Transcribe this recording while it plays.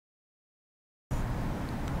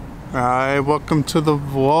Alright, welcome to the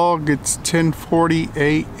vlog. It's 10:40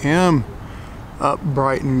 a.m. Up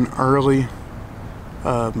bright and early.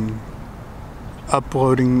 Uploading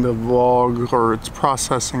the vlog, or it's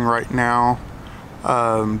processing right now.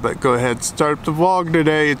 But go ahead, start up the vlog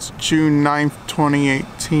today. It's June 9th,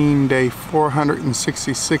 2018, day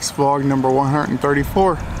 466, vlog number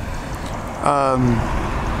 134.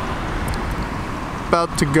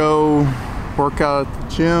 About to go work out at the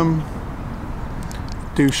gym.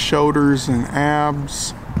 Do shoulders and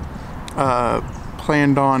abs.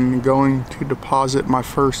 Planned on going to deposit my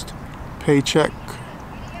first paycheck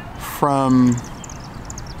from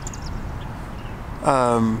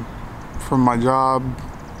my job,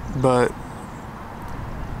 but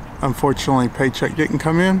unfortunately paycheck didn't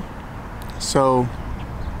come in, so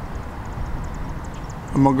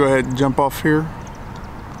I'm gonna go ahead and jump off here,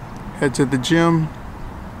 head to the gym,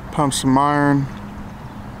 pump some iron,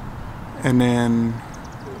 and then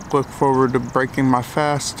look forward to breaking my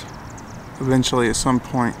fast eventually at some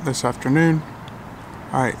point this afternoon.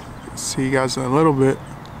 Alright, see you guys in a little bit.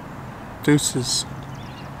 Deuces.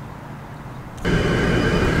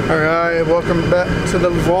 Alright, welcome back to the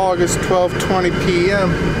vlog. It's 12:20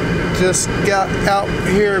 p.m. Just got out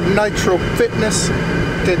here, Nitro Fitness,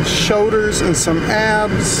 did shoulders and some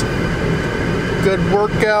abs. Good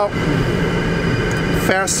workout,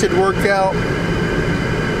 fasted workout,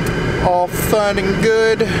 all fun and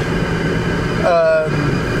good.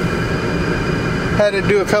 Had to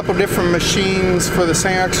do a couple different machines for the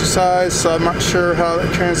same exercise, so I'm not sure how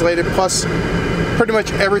that translated. Plus, pretty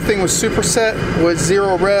much everything was superset with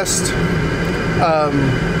zero rest.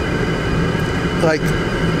 Like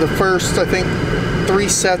the first, I think, 3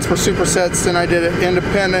 sets were supersets, then I did an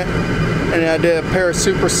independent, and then I did a pair of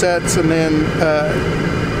supersets, and then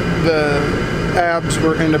the abs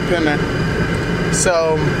were independent.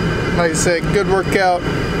 So, like I said, good workout.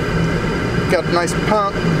 Got a nice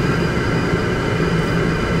pump.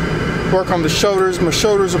 Work on the shoulders. My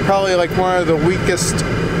shoulders are probably like one of the weakest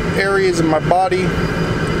areas of my body,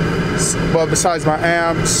 well, besides my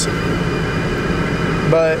abs.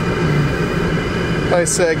 But like I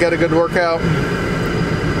said, got a good workout.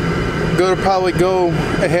 Probably go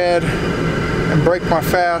ahead and break my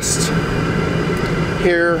fast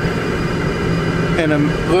here in a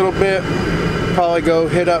little bit. Probably go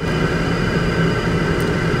hit up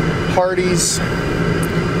Hardee's,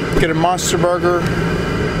 get a monster burger,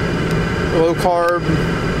 low carb,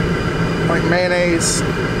 like mayonnaise,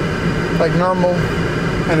 like normal,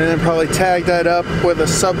 and then probably tag that up with a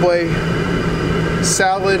Subway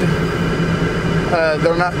salad.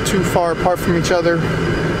 They're not too far apart from each other,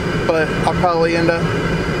 but I'll probably end up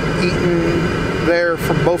eating there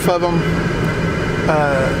for both of them.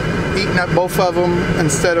 Eating at both of them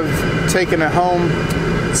instead of taking it home,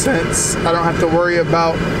 since I don't have to worry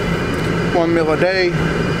about one meal a day,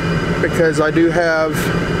 because I do have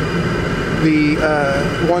the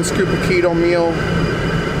 1 scoop of keto meal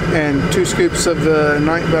and 2 scoops of the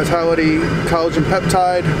Night Vitality collagen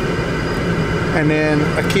peptide, and then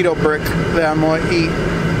a keto brick that I'm going to eat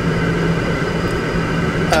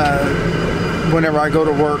whenever I go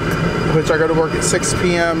to work, which I go to work at 6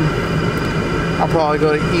 p.m. I'll probably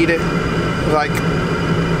go to eat it like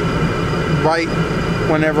right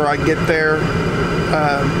whenever I get there,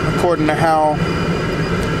 according to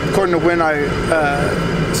when I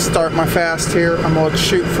start my fast here. I'm gonna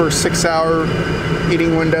shoot for a 6-hour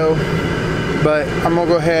eating window, but I'm gonna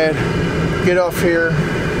go ahead, get off here,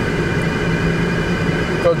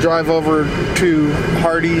 go drive over to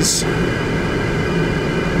Hardee's,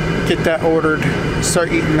 get that ordered,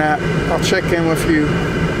 start eating that. I'll check in with you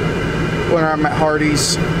when I'm at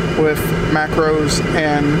Hardee's with macros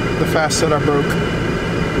and the fast that I broke.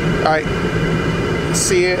 Alright,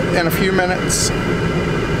 see you in a few minutes.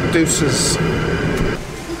 Deuces.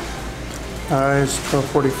 It's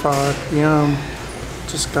 12:45 p.m.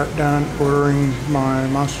 Just got done ordering my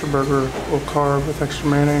monster burger, low carb with extra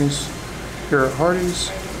mayonnaise here at Hardee's.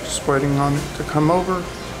 Just waiting on it to come over.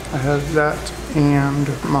 I have that and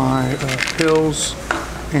my pills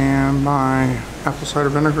and my apple cider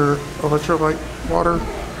vinegar electrolyte water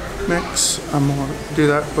mix. I'm gonna do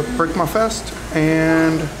that with break my fast,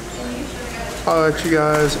 and I'll let you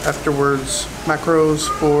guys afterwards. Macros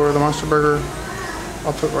for the monster burger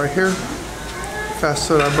I'll put right here. Fast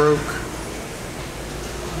that I broke.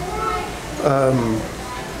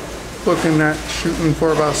 Looking at shooting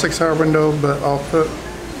for about a 6-hour window, but I'll put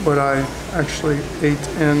what I actually ate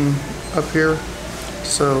in up here.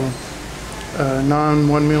 So non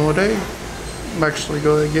 1 meal a day. I'm actually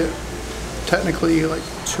going to get technically like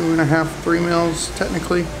 2.5, 3 meals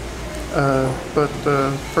technically. but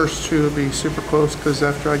the first two will be super close because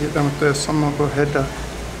after I get done with this, I'm gonna go ahead to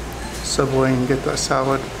Subway and get that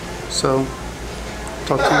salad. So,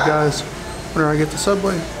 talk to you guys whenever I get to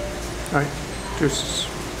Subway. Alright, deuces.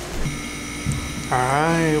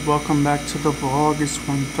 Alright, welcome back to the vlog. It's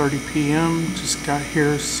 1:30 p.m. Just got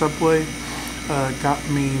here, Subway. Got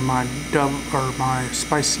me my my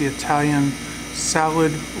spicy Italian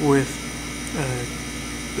salad with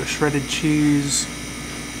the shredded cheese,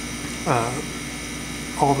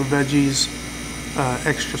 all the veggies,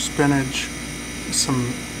 extra spinach,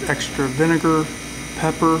 some extra vinegar,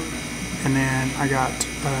 pepper, and then I got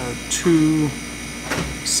 2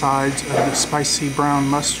 sides of the spicy brown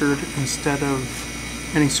mustard instead of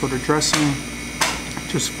any sort of dressing,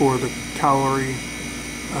 just for the calorie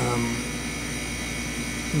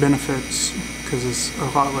benefits, because it's a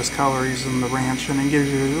lot less calories than the ranch and it gives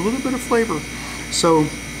you a little bit of flavor. So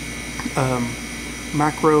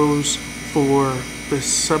macros for this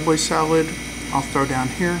Subway salad I'll throw down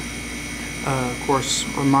here. Of course,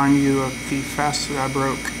 remind you of the fast that I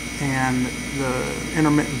broke and the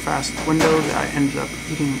intermittent fast window that I ended up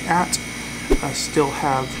eating at. I still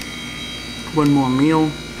have one more meal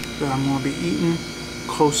that I'm going to be eating,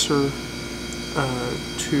 closer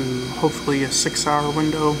to hopefully a 6-hour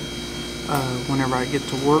window whenever I get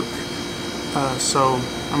to work. So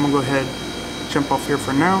I'm going to go ahead, jump off here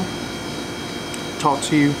for now, talk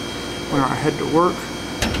to you when I head to work,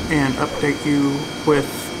 and update you with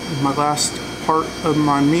my last part of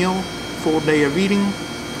my meal, full day of eating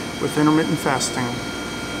with intermittent fasting.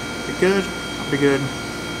 Be good, I'll be good.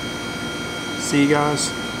 See you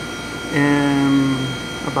guys in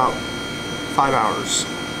about 5 hours.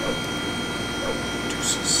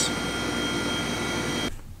 Deuces.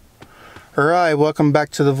 Alright, welcome back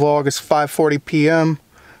to the vlog. It's 5:40 p.m.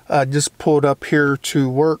 Just pulled up here to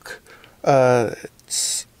work.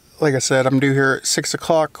 It's, like I said, I'm due here at 6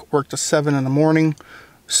 o'clock, work to 7 in the morning.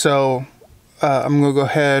 So I'm going to go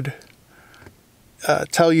ahead,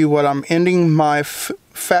 tell you what I'm ending my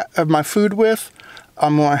fat of my food with.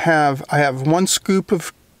 I have 1 scoop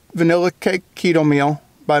of vanilla cake keto meal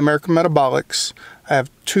by American Metabolics. I have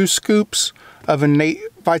 2 scoops of Innate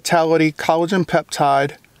Vitality collagen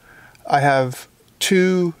peptide. I have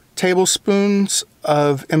 2 tablespoons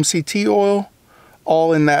of MCT oil,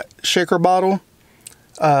 all in that shaker bottle.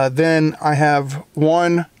 Then I have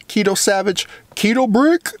 1 Keto Savage keto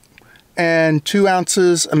brick and 2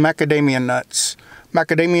 ounces of macadamia nuts.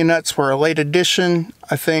 Macadamia nuts were a late addition.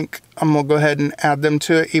 I think I'm going to go ahead and add them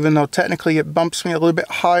to it, even though technically it bumps me a little bit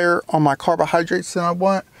higher on my carbohydrates than I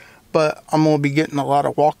want. But I'm going to be getting a lot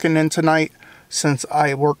of walking in tonight since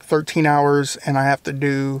I work 13 hours and I have to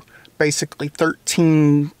do basically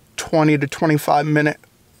 13 20 to 25 minute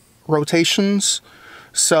rotations.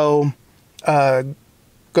 So go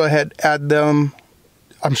ahead, add them.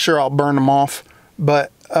 I'm sure I'll burn them off.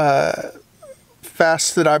 But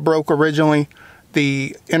fast that I broke originally,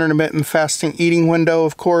 the intermittent fasting eating window,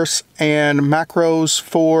 of course, and macros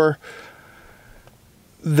for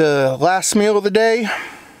the last meal of the day,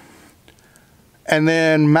 and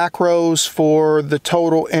then macros for the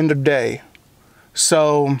total end of day.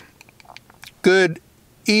 So good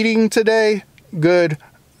eating today, good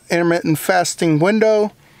intermittent fasting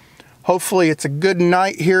window. Hopefully it's a good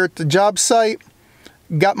night here at the job site.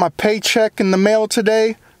 Got my paycheck in the mail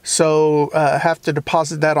today, so I have to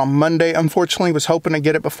deposit that on Monday. Unfortunately, was hoping to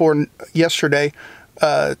get it before yesterday,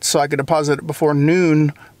 so I could deposit it before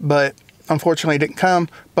noon, but unfortunately it didn't come.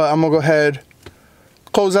 But I'm gonna go ahead,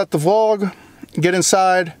 close out the vlog, get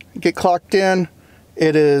inside, get clocked in.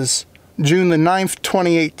 It is June the 9th,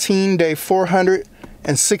 2018, day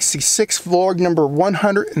 466, vlog number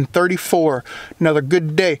 134. Another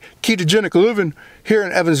good day, ketogenic living here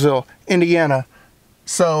in Evansville, Indiana.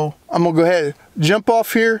 So I'm gonna go ahead, jump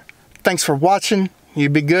off here. Thanks for watching. You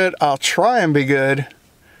be good. I'll try and be good.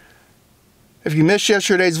 If you missed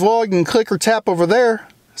yesterday's vlog, you can click or tap over there.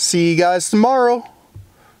 See you guys tomorrow.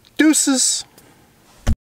 Deuces.